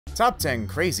Top 10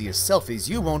 craziest selfies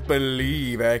you won't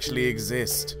believe actually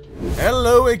exist.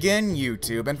 Hello again,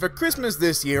 YouTube, and for Christmas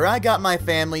this year, I got my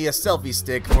family a selfie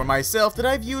stick for myself that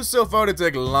I've used so far to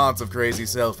take lots of crazy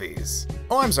selfies.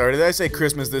 Oh, I'm sorry, did I say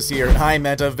Christmas this year? I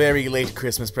meant a very late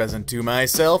Christmas present to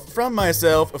myself, from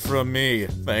me.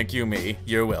 Thank you, me.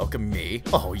 You're welcome, me.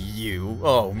 Oh, you.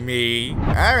 Oh, me.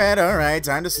 Alright,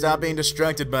 time to stop being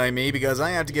distracted by me because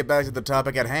I have to get back to the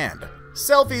topic at hand.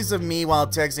 Selfies of me while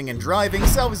texting and driving,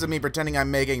 selfies of me pretending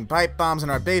I'm making pipe bombs in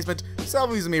our basement,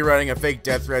 selfies of me writing a fake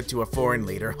death threat to a foreign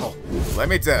leader. Oh, let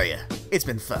me tell you, it's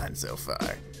been fun so far.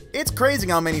 It's crazy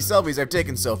how many selfies I've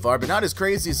taken so far, but not as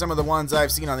crazy as some of the ones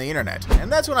I've seen on the internet.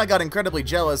 And that's when I got incredibly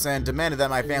jealous and demanded that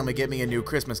my family get me a new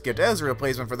Christmas gift as a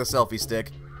replacement for the selfie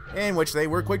stick, in which they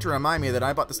were quick to remind me that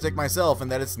I bought the stick myself and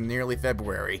that it's nearly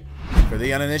February. For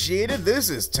the uninitiated, this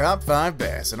is Top 5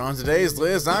 Best, and on today's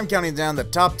list, I'm counting down the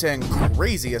top 10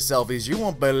 craziest selfies you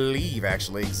won't believe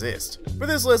actually exist. For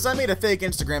this list, I made a fake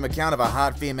Instagram account of a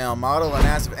hot female model and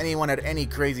asked if anyone had any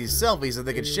crazy selfies that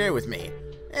they could share with me.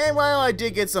 And while I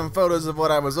did get some photos of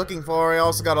what I was looking for, I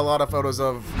also got a lot of photos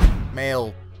of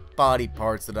male body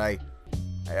parts that I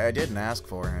didn't ask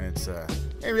for, and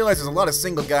I realize there's a lot of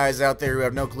single guys out there who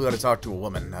have no clue how to talk to a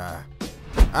woman.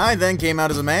 I then came out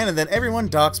as a man, and then everyone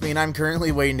doxed me, and I'm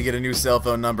currently waiting to get a new cell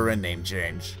phone number and name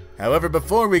change. However,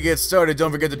 before we get started,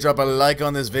 don't forget to drop a like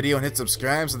on this video and hit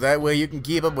subscribe so that way you can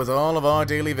keep up with all of our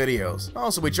daily videos.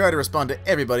 Also, we try to respond to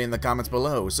everybody in the comments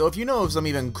below, so if you know of some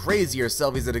even crazier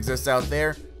selfies that exist out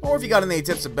there, or if you got any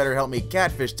tips to better help me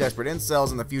catfish desperate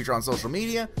incels in the future on social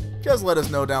media, just let us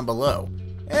know down below.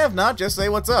 If not, just say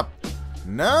what's up.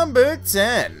 Number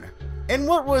 10. In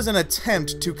what was an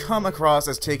attempt to come across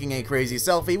as taking a crazy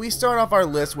selfie, we start off our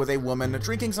list with a woman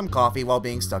drinking some coffee while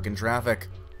being stuck in traffic.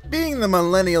 Being the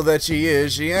millennial that she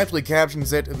is, she aptly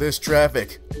captions it, "This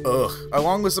traffic. Ugh,"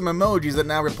 along with some emojis that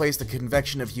now replace the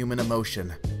convection of human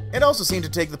emotion. It also seemed to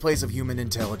take the place of human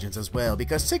intelligence as well,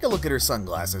 because take a look at her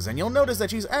sunglasses and you'll notice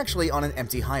that she's actually on an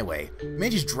empty highway. I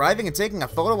mean, she's driving and taking a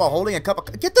photo while holding a cup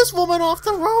of— Get this woman off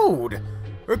the road!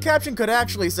 Her caption could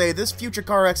actually say, "This future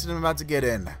car accident I'm about to get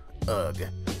in. Ugh,"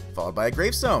 followed by a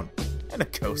gravestone and a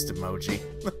ghost emoji.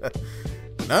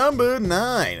 Number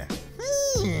 9.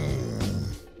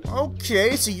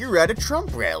 Okay, so you're at a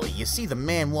Trump rally. You see the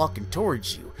man walking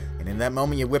towards you, and in that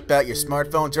moment you whip out your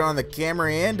smartphone, turn on the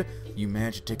camera, and you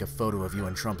manage to take a photo of you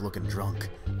and Trump looking drunk.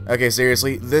 Okay,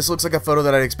 seriously, this looks like a photo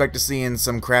that I'd expect to see in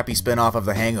some crappy spin-off of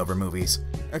the Hangover movies.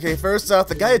 Okay, first off,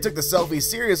 the guy who took the selfie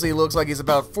seriously looks like he's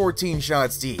about 14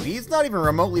 shots deep. He's not even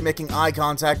remotely making eye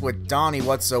contact with Donnie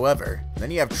whatsoever.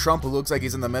 Then you have Trump, who looks like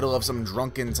he's in the middle of some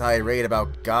drunken tirade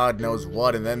about God knows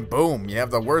what, and then boom, you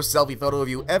have the worst selfie photo of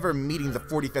you ever meeting the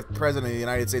 45th President of the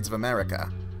United States of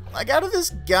America. Like, how did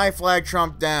this guy flag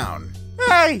Trump down?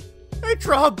 Hey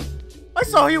Trump! I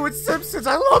saw you in Simpsons.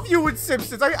 I love you in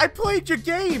Simpsons. I played your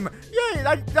game.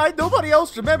 Yeah, nobody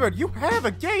else remembered. You have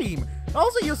a game.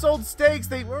 Also, you sold steaks.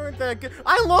 They weren't that good.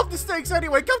 I love the steaks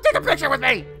anyway. Come take a picture with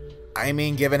me. I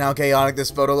mean, given how chaotic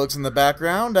this photo looks in the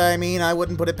background, I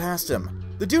wouldn't put it past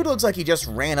him. The dude looks like he just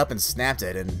ran up and snapped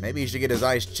it, and maybe he should get his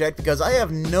eyes checked because I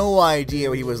have no idea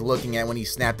what he was looking at when he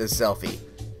snapped this selfie.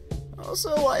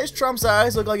 Also, why does Trump's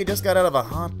eyes look like he just got out of a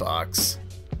hot box?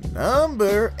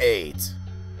 Number 8.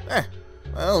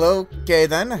 Well, okay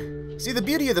then. See, the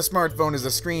beauty of the smartphone is the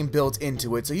screen built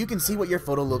into it, so you can see what your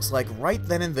photo looks like right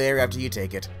then and there after you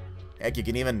take it. Heck, you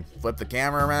can even flip the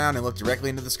camera around and look directly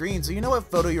into the screen so you know what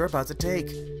photo you're about to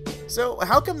take. So,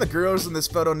 how come the girls in this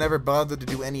photo never bothered to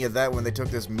do any of that when they took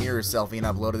this mirror selfie and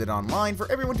uploaded it online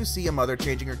for everyone to see a mother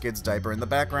changing her kid's diaper in the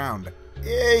background?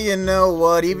 Yeah, you know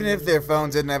what, even if their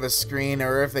phone didn't have a screen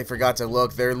or if they forgot to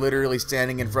look, they're literally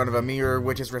standing in front of a mirror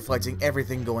which is reflecting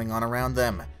everything going on around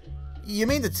them. You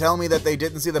mean to tell me that they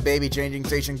didn't see the baby changing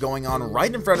station going on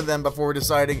right in front of them before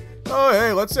deciding, oh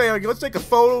hey, let's take a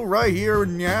photo right here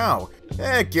and now?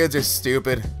 Kids are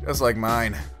stupid, just like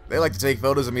mine. They like to take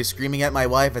photos of me screaming at my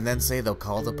wife and then say they'll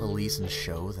call the police and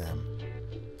show them.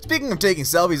 Speaking of taking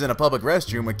selfies in a public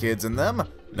restroom with kids in them,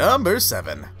 number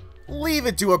 7. Leave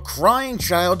it to a crying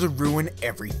child to ruin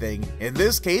everything. In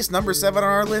this case, number 7 on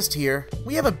our list here,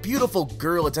 we have a beautiful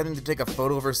girl attempting to take a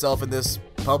photo of herself in this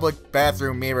public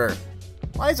bathroom mirror.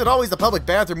 Why is it always the public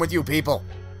bathroom with you people?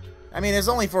 I mean, it's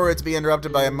only for it to be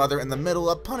interrupted by a mother in the middle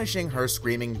of punishing her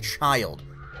screaming child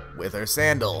with her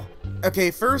sandal. Okay,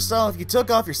 first off, you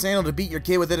took off your sandal to beat your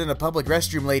kid with it in a public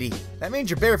restroom, lady. That means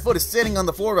your bare foot is standing on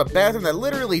the floor of a bathroom that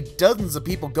literally dozens of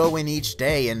people go in each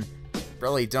day and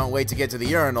probably don't wait to get to the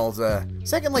urinals.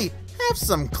 Secondly, have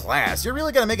some class. You're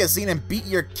really gonna make a scene and beat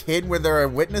your kid when there are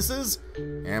witnesses?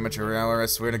 Amateur hour, I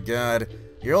swear to God.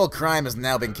 Your whole crime has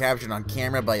now been captured on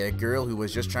camera by a girl who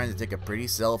was just trying to take a pretty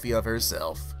selfie of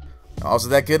herself. Also,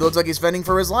 that kid looks like he's fending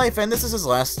for his life, and this is his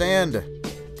last stand.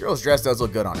 Girl's dress does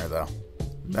look good on her, though.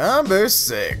 Number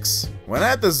 6. When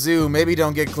at the zoo, maybe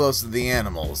don't get close to the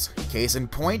animals. Case in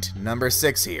point, number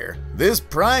 6 here. This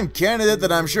prime candidate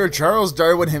that I'm sure Charles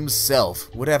Darwin himself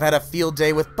would have had a field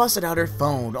day with busted out her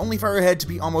phone, only for her head to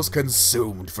be almost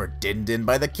consumed for din-din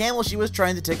by the camel she was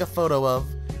trying to take a photo of.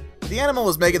 The animal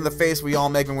was making the face we all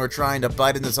make when we're trying to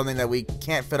bite into something that we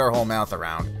can't fit our whole mouth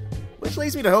around. Which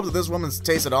leads me to hope that this woman's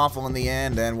tasted awful in the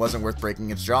end and wasn't worth breaking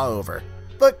its jaw over.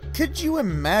 But could you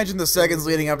imagine the seconds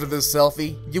leading up to this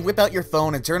selfie? You whip out your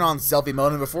phone and turn on selfie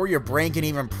mode, and before your brain can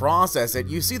even process it,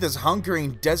 you see this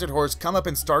hunkering desert horse come up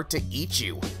and start to eat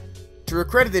you. To her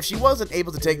credit, if she wasn't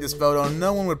able to take this photo,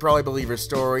 no one would probably believe her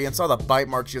story and saw the bite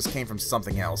marks just came from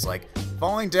something else, like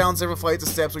falling down several flights of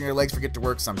steps when your legs forget to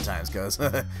work sometimes, cause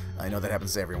I know that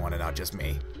happens to everyone and not just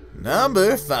me.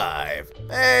 Number 5.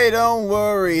 Hey, don't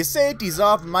worry, safety's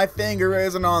off and my finger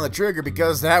isn't on the trigger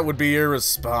because that would be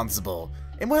irresponsible.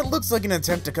 And what looks like an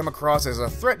attempt to come across as a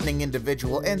threatening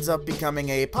individual ends up becoming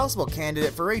a possible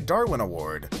candidate for a Darwin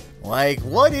Award. Like,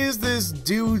 what is this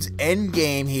dude's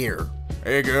endgame here?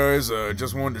 Hey guys,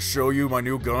 just wanted to show you my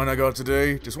new gun I got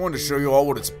today. Just wanted to show you all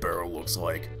what its barrel looks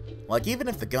like. Like, even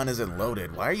if the gun isn't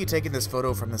loaded, why are you taking this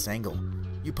photo from this angle?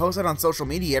 You post it on social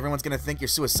media, everyone's gonna think you're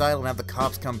suicidal and have the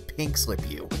cops come pink slip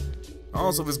you.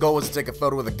 Also, if his goal was to take a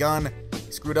photo with a gun,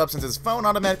 he screwed up since his phone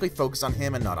automatically focused on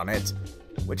him and not on it.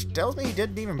 Which tells me he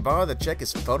didn't even bother to check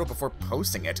his photo before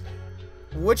posting it.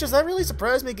 Which does that really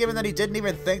surprise me given that he didn't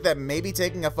even think that maybe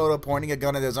taking a photo pointing a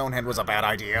gun at his own head was a bad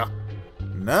idea.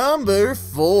 Number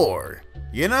 4.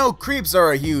 You know, creeps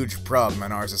are a huge problem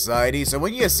in our society, so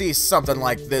when you see something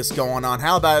like this going on,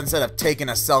 how about instead of taking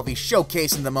a selfie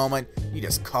showcasing the moment, you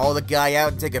just call the guy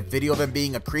out and take a video of him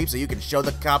being a creep so you can show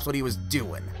the cops what he was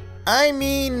doing. I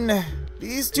mean,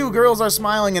 these two girls are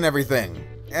smiling and everything.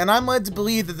 And I'm led to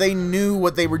believe that they knew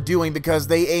what they were doing because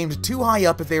they aimed too high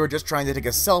up if they were just trying to take a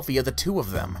selfie of the two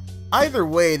of them. Either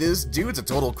way, this dude's a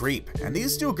total creep, and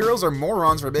these two girls are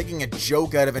morons for making a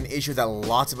joke out of an issue that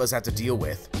lots of us have to deal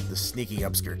with. The sneaky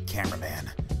upskirt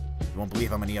cameraman. You won't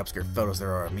believe how many upskirt photos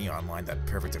there are of me online that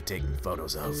perfect of taking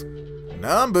photos of.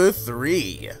 Number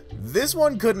 3. This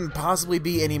one couldn't possibly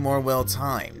be any more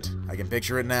well-timed. I can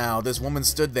picture it now. This woman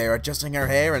stood there adjusting her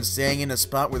hair and staying in a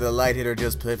spot where the light hit her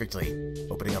just perfectly.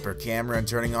 Opening up her camera and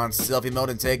turning on selfie mode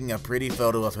and taking a pretty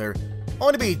photo of her.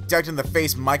 Only to be decked in the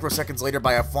face microseconds later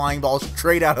by a flying ball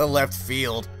straight out of left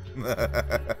field.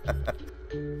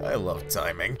 I love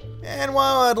timing. And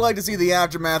while I'd like to see the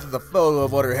aftermath of the photo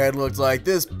of what her head looked like,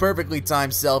 this perfectly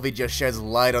timed selfie just sheds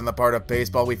light on the part of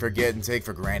baseball we forget and take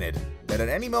for granted. That at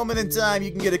any moment in time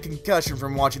you can get a concussion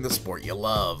from watching the sport you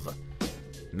love.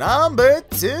 Number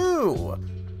 2.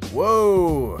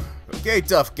 Whoa. Okay,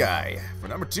 tough guy. For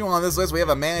number 2 on this list, we have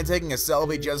a man taking a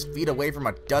selfie just feet away from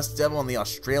a dust devil in the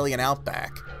Australian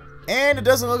outback. And it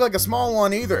doesn't look like a small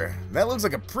one either. That looks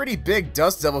like a pretty big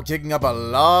dust devil kicking up a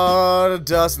lot of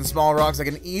dust and small rocks that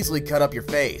can easily cut up your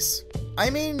face. I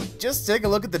mean, just take a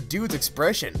look at the dude's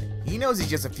expression. He knows he's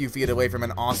just a few feet away from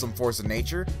an awesome force of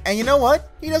nature, and you know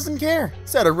what? He doesn't care.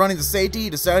 Instead of running to safety, he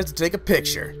decides to take a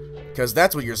picture. Because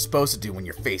that's what you're supposed to do when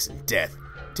you're facing death.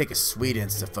 Take a sweet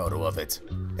Insta photo of it.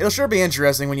 It'll sure be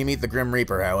interesting when you meet the Grim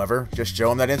Reaper, however. Just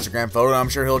show him that Instagram photo and I'm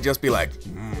sure he'll just be like,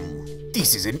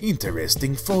 this is an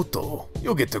interesting photo.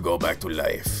 You'll get to go back to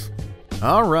life.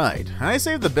 Alright, I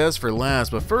saved the best for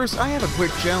last, but first I have a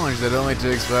quick challenge that only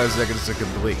takes 5 seconds to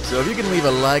complete. So if you can leave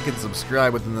a like and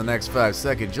subscribe within the next 5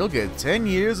 seconds, you'll get 10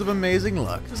 years of amazing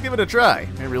luck. Just give it a try,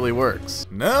 it really works.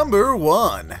 Number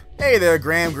 1. Hey there,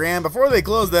 Graham. Before they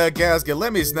close that casket,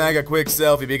 let me snag a quick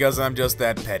selfie because I'm just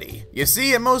that petty. You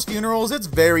see, at most funerals, it's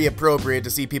very appropriate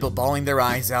to see people bawling their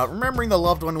eyes out, remembering the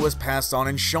loved one who was passed on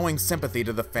and showing sympathy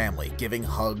to the family, giving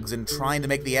hugs and trying to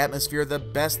make the atmosphere the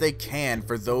best they can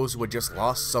for those who had just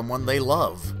lost someone they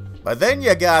love. But then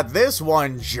you got this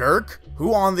one jerk,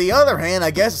 who on the other hand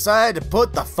I guess decided to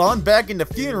put the fun back in the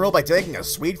funeral by taking a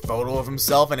sweet photo of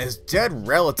himself and his dead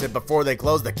relative before they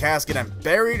closed the casket and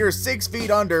buried her 6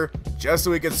 feet under just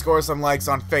so he could score some likes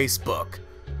on Facebook.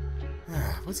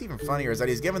 What's even funnier is that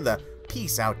he's given the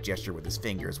peace out gesture with his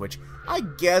fingers, which I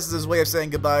guess is his way of saying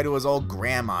goodbye to his old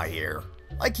grandma here.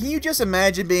 Like, can you just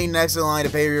imagine being next in line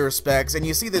to pay your respects and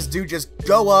you see this dude just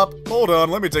go up, hold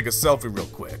on, let me take a selfie real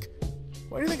quick.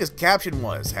 What do you think his caption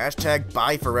was? Hashtag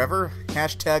bye forever?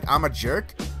 Hashtag I'm a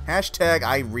jerk? Hashtag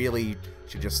I really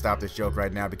should just stop this joke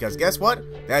right now, because guess what?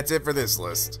 That's it for this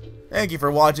list. Thank you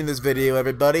for watching this video,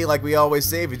 everybody. Like we always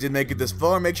say, if you did make it this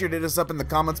far, make sure to hit us up in the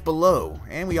comments below.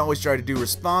 And we always try to do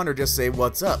respond or just say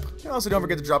what's up. And also don't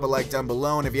forget to drop a like down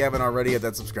below, and if you haven't already, hit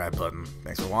that subscribe button.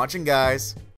 Thanks for watching, guys.